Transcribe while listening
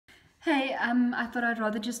Hey, I thought I'd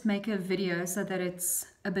rather just make a video so that it's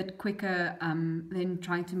a bit quicker than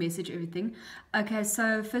trying to message everything. Okay,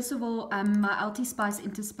 so first of all, my LTspice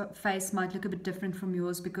interface might look a bit different from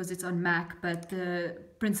yours because it's on Mac, but the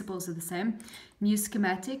principles are the same. New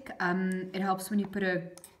schematic, it helps when you put a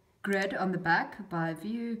grid on the back by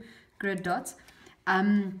view, grid dots.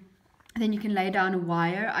 Then you can lay down a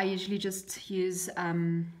wire. I usually just use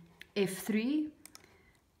F3.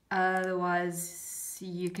 Otherwise,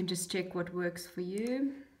 you can just check what works for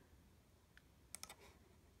you.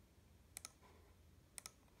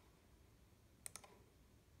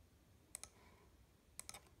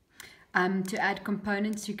 To add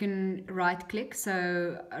components, you can right click.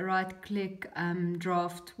 So right click,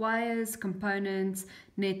 draft wires, components,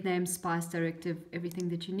 net name, spice directive, everything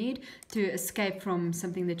that you need. To escape from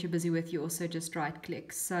something that you're busy with, you also just right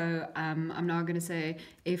click. So I'm now going to say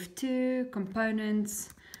F2, components,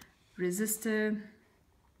 resistor.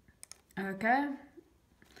 Okay,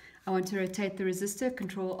 I want to rotate the resistor,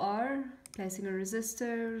 Control R, placing a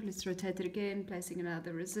resistor. Let's rotate it again, placing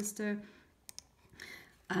another resistor.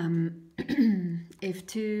 F2,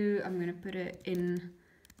 I'm going to put an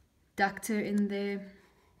inductor in there,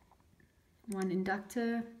 one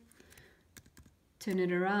inductor, turn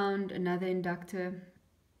it around, another inductor.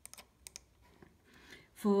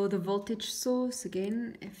 For the voltage source,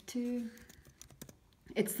 again, F2.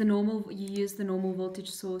 It's the normal, you use the normal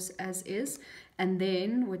voltage source as is, and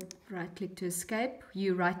then with right click to escape,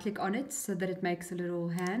 you right click on it so that it makes a little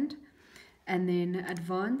hand, and then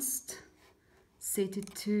advanced, set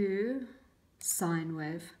it to sine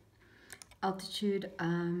wave. Altitude,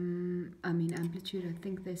 amplitude, I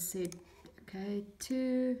think they said, okay,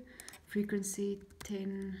 2, frequency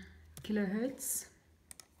 10 kilohertz.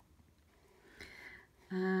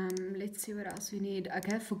 Let's see what else we need.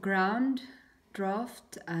 Okay, for ground,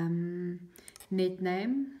 draft, net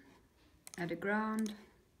name, add a ground,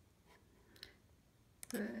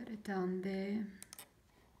 put it down there.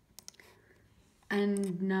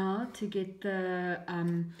 And now to get the,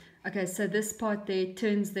 okay, so this part there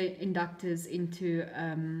turns the inductors into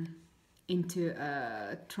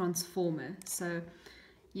a transformer. So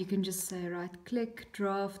you can just say right click,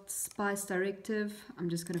 draft, spice directive. I'm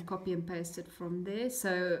just going to copy and paste it from there.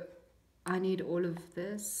 So I need all of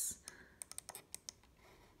this.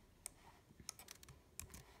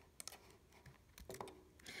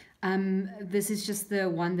 This is just the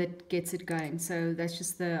one that gets it going. So that's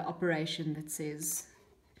just the operation that says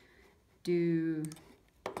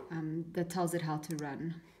that tells it how to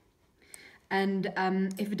run. And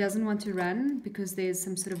if it doesn't want to run because there's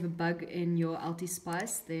some sort of a bug in your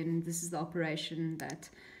LTspice, then this is the operation that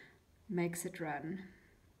makes it run.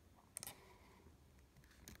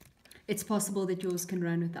 It's possible that yours can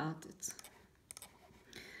run without it.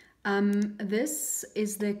 This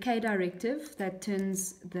is the K directive that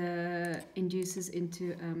turns the inducers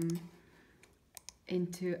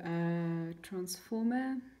into a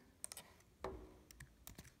transformer.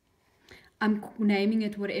 I'm naming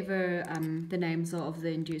it whatever the names are of the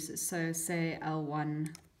inducers. So say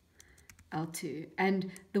L1, L2.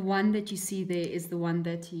 And the one that you see there is the one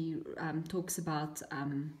that he talks about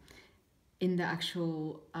in the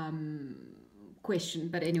actual question,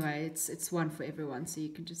 but anyway, it's one for everyone, so you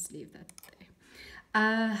can just leave that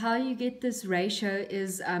there. How you get this ratio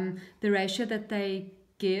is the ratio that they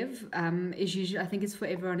give is usually, I think it's for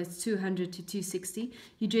everyone, it's 200 to 260.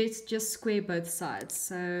 You just square both sides.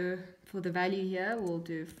 So for the value here, we'll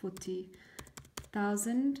do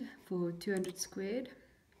 40,000 for 200 squared.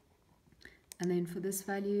 And then for this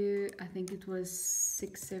value, I think it was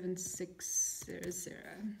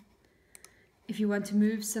 67600. If you want to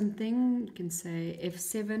move something, you can say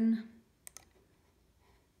F7.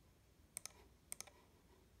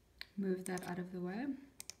 Move that out of the way.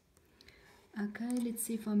 Okay, let's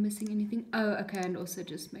see if I'm missing anything. Oh, okay, and also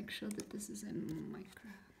just make sure that this is in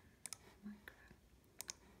micro.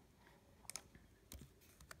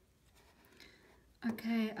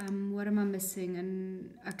 Okay, what am I missing?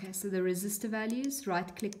 And okay, so the resistor values,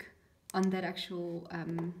 right click on that actual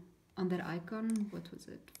on that icon. What was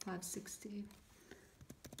it? 560.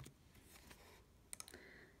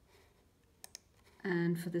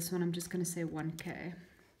 And for this one, I'm just going to say 1K,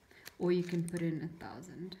 or you can put in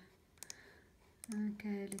 1,000.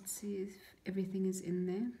 Okay, let's see if everything is in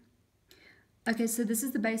there. Okay, so this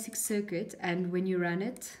is the basic circuit, and when you run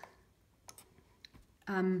it,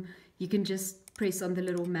 you can just press on the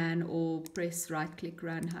little man or press right click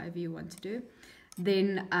run, however you want to do.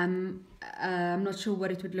 Then I'm not sure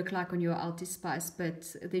what it would look like on your LTspice,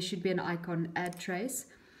 but there should be an icon, add trace.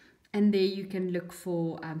 And there you can look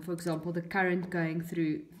for example, the current going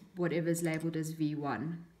through whatever is labeled as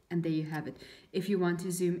V1. And there you have it. If you want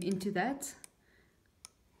to zoom into that,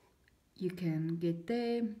 you can get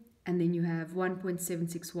there, and then you have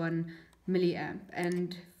 1.761 milliamp,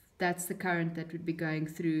 and that's the current that would be going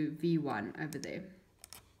through V1 over there.